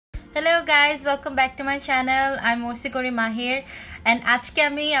Hello guys, welcome back to my channel. I'm Morsikori Mahir and আজকে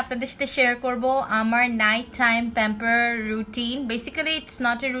আমি আপনাদের সাথে শেয়ার করব আমার night time pamper routine. Basically it's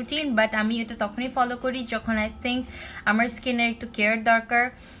not a routine, but আমি এটা তখনই ফলো করি যখন আই থিঙ্ক আমার স্কিনের একটু কেয়ার দরকার।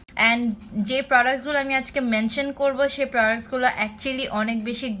 অ্যান্ড যে প্রোডাক্টসগুলো আমি আজকে মেনশন করব সেই প্রোডাক্টসগুলো অ্যাকচুয়ালি অনেক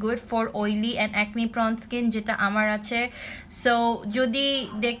বেশি good for oily and acne prawn skin, যেটা আমার আছে। সো যদি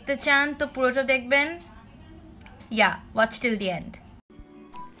দেখতে চান তো পুরোটা দেখবেন। Watch till the end.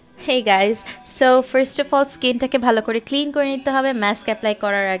 Hey guys, so first of all স্কিনটাকে ভালো করে ক্লিন করে নিতে হবে মাস্ক অ্যাপ্লাই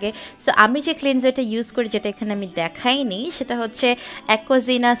করার আগে। সো আমি যে ক্লিনজারটা ইউজ করি, যেটা এখানে আমি দেখাইনি, সেটা হচ্ছে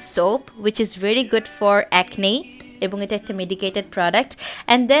অ্যাকোয়াজিনা soap, which is very good for acne এবং এটা একটা মেডিকেটেড প্রোডাক্ট।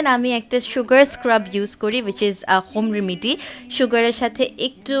 অ্যান্ড দেন আমি একটা সুগার স্ক্রাব ইউজ করি, উইচ ইজ হোম রেমিডি। সুগারের সাথে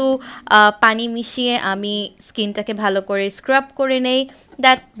একটু পানি মিশিয়ে আমি স্কিনটাকে ভালো করে স্ক্রাব করে নেই।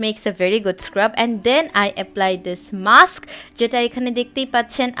 That makes a very good scrub. And then I apply this mask, যেটা এখানে দেখতেই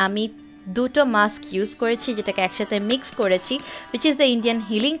পাচ্ছেন আমি দুটো মাস্ক ইউজ করেছি, যেটাকে একসাথে মিক্স করেছি, which is the Indian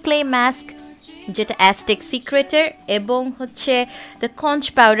healing clay mask, যেটা অ্যাস্টেক সিক্রেটের, এবং হচ্ছে the conch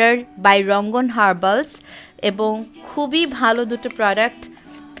powder by Rangan herbals, এবং খুবই ভালো দুটো প্রোডাক্ট।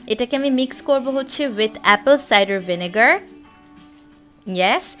 এটাকে আমি মিক্স করব হচ্ছে with Apple cider vinegar.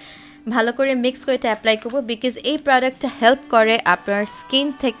 Yes, ভালো করে মিক্স করে এটা অ্যাপ্লাই করবো, বিকজ এই প্রোডাক্টটা হেল্প করে আপনার স্কিন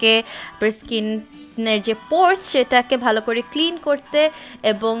থেকে আপনার স্কিনের যে পোর্স সেটাকে ভালো করে ক্লিন করতে,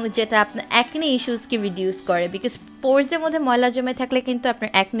 এবং যেটা আপনার অ্যাকনে ইস্যুসকে রিডিউস করে। বিকজ পোর্সের মধ্যে ময়লা জমে থাকলে কিন্তু আপনার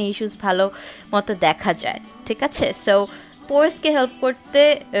অ্যাকনে ইস্যুস ভালো মতো দেখা যায়, ঠিক আছে? সো পোর্সকে হেল্প করতে,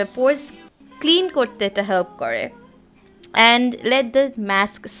 পোর্স ক্লিন করতে এটা হেল্প করে। And let the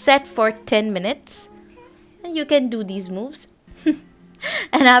mask set for 10 minutes. You can do these moves.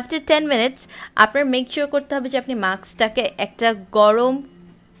 And after 10 minutes আপনার মেক শিওর করতে হবে যে আপনি মাস্কটাকে একটা গরম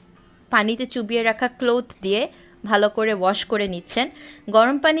পানিতে চুবিয়ে রাখা ক্লোথ দিয়ে ভালো করে ওয়াশ করে নিচ্ছেন।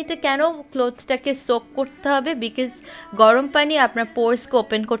 গরম পানিতে কেন ক্লোথসটাকে সোক করতে হবে? বিকজ গরম পানি আপনার পোর্সকে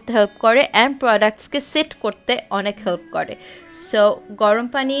ওপেন করতে হেল্প করে অ্যান্ড প্রোডাক্টসকে সেট করতে অনেক হেল্প করে। সো গরম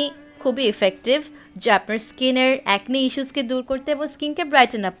পানি খুবই ইফেক্টিভ যে আপনার স্কিনের অ্যাকনে ইস্যুসকে দূর করতে এবং স্কিনকে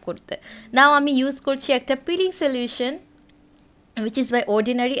ব্রাইটেন আপ করতে। নাও আমি ইউজ করছি একটা peeling solution, which is by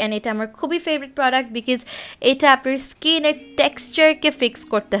Ordinary, and এটা আমার খুবই ফেভারিট প্রোডাক্ট, বিকজ এটা আপনার স্কিনের টেক্সচারকে ফিক্স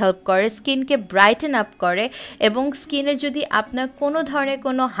করতে হেল্প করে, স্কিনকে ব্রাইটেন আপ করে, এবং স্কিনে যদি আপনার কোনো ধরনের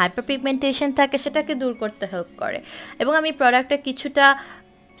কোনো হাইপার পিগমেন্টেশন থাকে সেটাকে দূর করতে হেল্প করে। এবং আমি প্রোডাক্টটা কিছুটা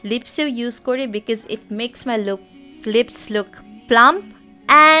লিপসেও ইউজ করি, because it makes my lips look plump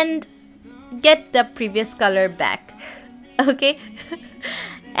and get the previous colour back. Okay,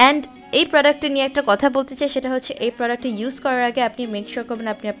 and এই প্রোডাক্টটা নিয়ে একটা কথা বলতে চাই, সেটা হচ্ছে এই প্রোডাক্টটা ইউজ করার আগে আপনি মেক শিওর করবেন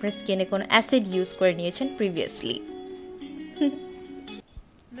আপনি আপনার স্কিনে কোনো অ্যাসিড ইউজ করে নিয়েছেন previously.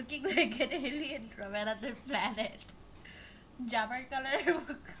 Looking like an alien from another planet. জামার কালার এবং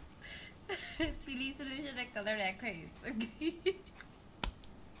পিলি সলিউশনের কালার এক হয়ে গেছে।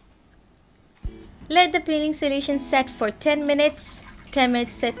 Let the peeling solution set for 10 minutes. 10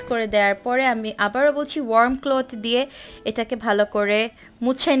 minutes set করে দেওয়ার পরে আমি আবারও বলছি ওয়ার্ম ক্লথ দিয়ে এটাকে ভালো করে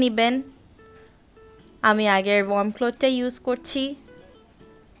মুছে নেবেন। আমি আগের ওয়ার্ম ক্লথটা ইউজ করছি।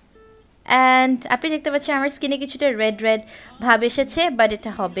 অ্যান্ড আপনি দেখতে পাচ্ছেন আমার স্কিনে কিছুটা রেড রেড ভাব এসেছে, বাট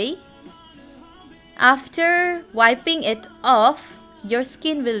এটা হবেই। After wiping it off, your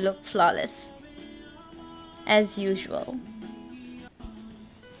skin will look flawless as usual.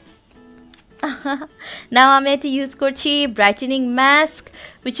 নাও আমি এটা ইউজ করছি brightening mask,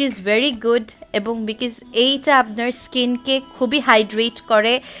 which is very good, এবং বিকজ এইটা আপনার স্কিনকে খুবই হাইড্রেট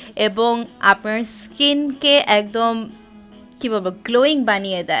করে এবং আপনার স্কিনকে একদম কী বলবো গ্লোয়িং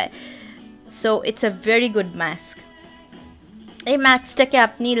বানিয়ে দেয়। So it's a very good mask. এই মাস্কটাকে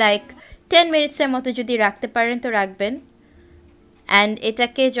আপনি লাইক 10 মিনিটসের মতো যদি রাখতে পারেন তো রাখবেন। অ্যান্ড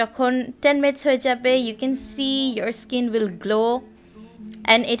এটাকে যখন 10 মিনিটস হয়ে যাবে, you can see your skin will glow.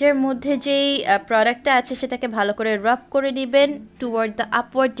 And এটার মধ্যে যেই প্রোডাক্টটা আছে সেটাকে ভালো করে রাব করে নেবেন toward the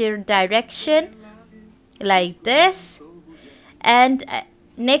upward direction like this. And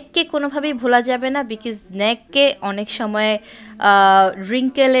নেককে কোনোভাবেই ভোলা যাবে না, বিকজ নেককে অনেক সময়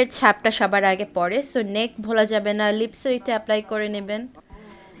রিঙ্কেলের ছাপটা সবার আগে পড়ে, সো নেক ভোলা যাবে না। লিপসও এটা অ্যাপ্লাই করে নেবেন,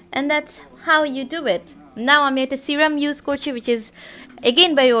 and that's how you do it. নাও আমি একটা সিরাম ইউজ করছি, which is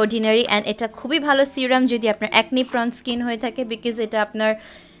again by ordinary, and এটা খুবই ভালো সিরাম যদি আপনার অ্যাকনি প্রন স্কিন হয়ে থাকে, বিকজ এটা আপনার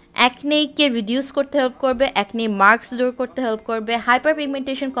অ্যাকনেকে রিডিউস করতে হেল্প করবে, অ্যাকনি মার্কস দূর করতে হেল্প করবে, হাইপার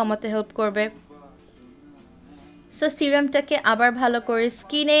পিগমেন্টেশন কমাতে হেল্প করবে। সো সিরামটাকে আবার ভালো করে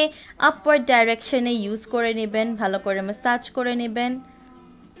স্কিনে আপওয়ার্ড ডাইরেকশনে ইউজ করে নেবেন, ভালো করে ম্যাসাজ করে নেবেন,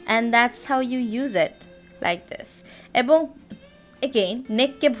 and that's how you use it like this. এবং এগেইন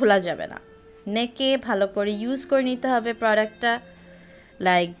নেককে ভোলা যাবে না, নেকে ভালো করে ইউজ করে নিতে হবে প্রোডাক্টটা।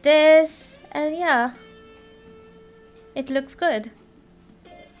 like this, and yeah, it looks good.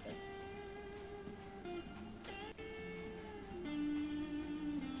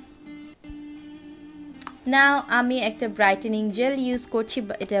 Now আমি একটা ব্রাইটেনিং জেল ইউজ করছি,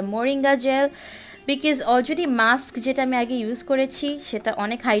 এটা moringa jail, because already mask যেটা আমি আগে ইউজ করেছি সেটা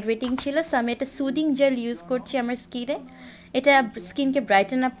অনেক হাইড্রেটিং ছিল, সো আমি একটা সুদিং জেল ইউজ করছি আমার স্কিনে। এটা স্কিনকে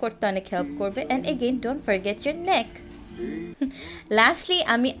ব্রাইটেন আপ করতে অনেক হেল্প করবে। And again don't forget your neck. Lastly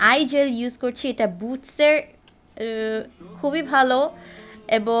আমি আই জেল ইউজ করছি, এটা বুটসের, খুবই ভালো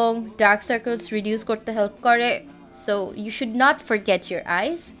এবং ডার্ক সার্কেলস রিডিউস করতে হেল্প করে, so you should not forget your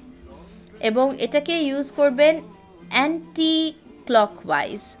eyes. এবং এটাকে ইউজ করবেন অ্যান্টি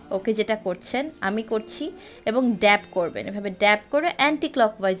ক্লকওয়াইজ, ওকে যেটা করছেন আমি করছি, এবং ড্যাব করবেন, এভাবে ড্যাব করে অ্যান্টি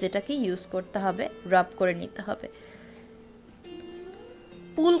ক্লকওয়াইজ এটাকে ইউজ করতে হবে, রাব করে নিতে হবে।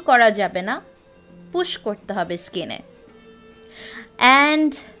 পুল করা যাবে না, পুশ করতে হবে স্কিনে।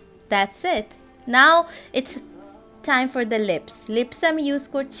 And that's it. Now it's time for the lips. Lips আমি ইউজ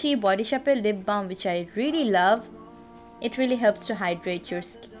করছি বডি শপের lip balm, which I really love. It really helps to hydrate your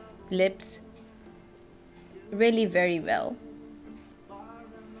lips really very well.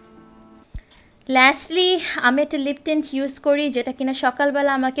 Lastly আমি একটা লিপ টিন্ট ইউজ করি যেটা কিনা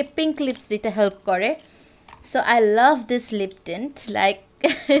সকালবেলা আমাকে পিঙ্ক লিপস দিতে হেল্প করে, so I love this lip tint, like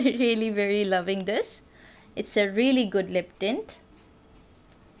really very loving this. It's a really good lip tint.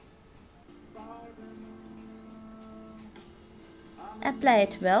 Apply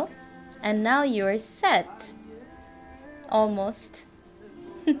it well and now you're set, almost.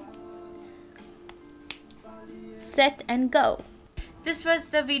 Set and go. This was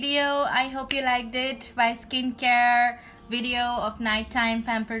the video. I hope you liked it. My skincare video of nighttime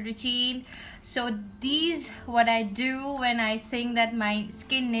pamper routine. So these what I do when I think that my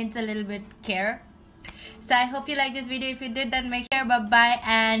skin needs a little bit care. So I hope you like this video. If you did, then make sure, bye bye,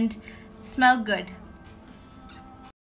 and smell good.